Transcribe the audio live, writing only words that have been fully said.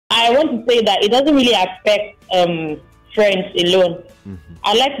I want to say that it doesn't really affect friends alone.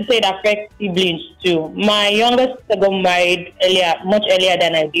 I like to say it affects siblings too. My youngest sister got married earlier, much earlier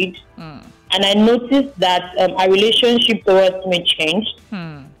than I did. And I noticed that our relationship towards me changed.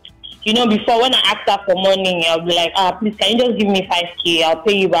 You know, before when I asked her for money, I'll be like, please, can you just give me 5K? I'll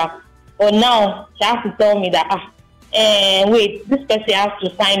pay you back. But now, she has to tell me that, wait, this person has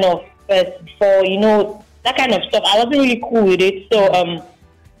to sign off first before, you know, that kind of stuff. I wasn't really cool with it. So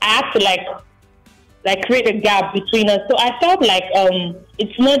I had to like create a gap between us. So I felt like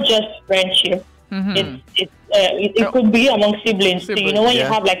it's not just friendship. It could be among siblings. So, you know, when you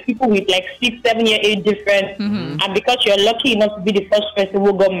have like people with like 6-7 year age difference, and because you're lucky enough to be the first person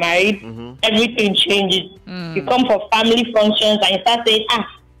who got married, everything changes. You come for family functions and you start saying,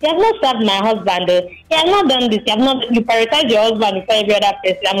 you have not served my husband. You have not done this. You prioritize your husband before every other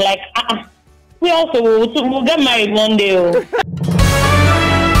person. I'm like, we also will get married one day.